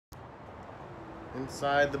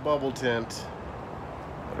inside the bubble tent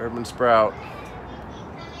at Urban Sprout.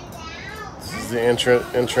 This is the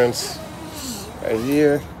entrance right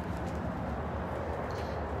here.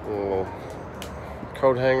 Little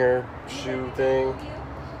coat hanger, shoe thing,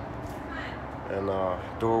 and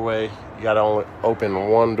doorway. You gotta only open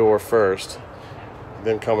one door first,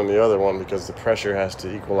 then come in the other one because the pressure has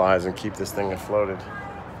to equalize and keep this thing afloated.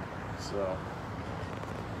 So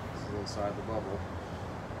this is inside the bubble.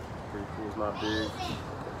 Pretty cool. It's not big.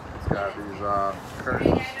 It's got these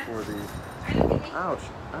curtains for the. Ouch!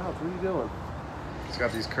 Ouch! What are you doing? It's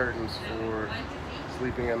got these curtains for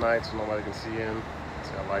sleeping at night so nobody can see in. It's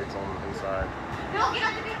got lights on the inside.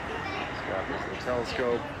 It's got this little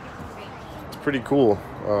telescope. It's pretty cool.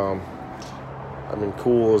 I mean,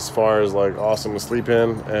 cool as far as like awesome to sleep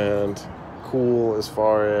in, and cool as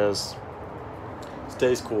far as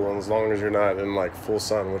stays cool, and as long as you're not in like full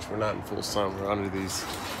sun, which we're not in full sun, we're under these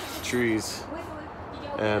trees.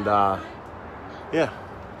 And yeah,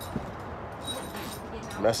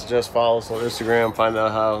 message us, follow us on Instagram, find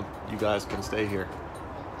out how you guys can stay here.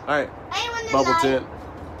 All right, bubble tent.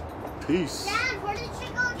 Peace.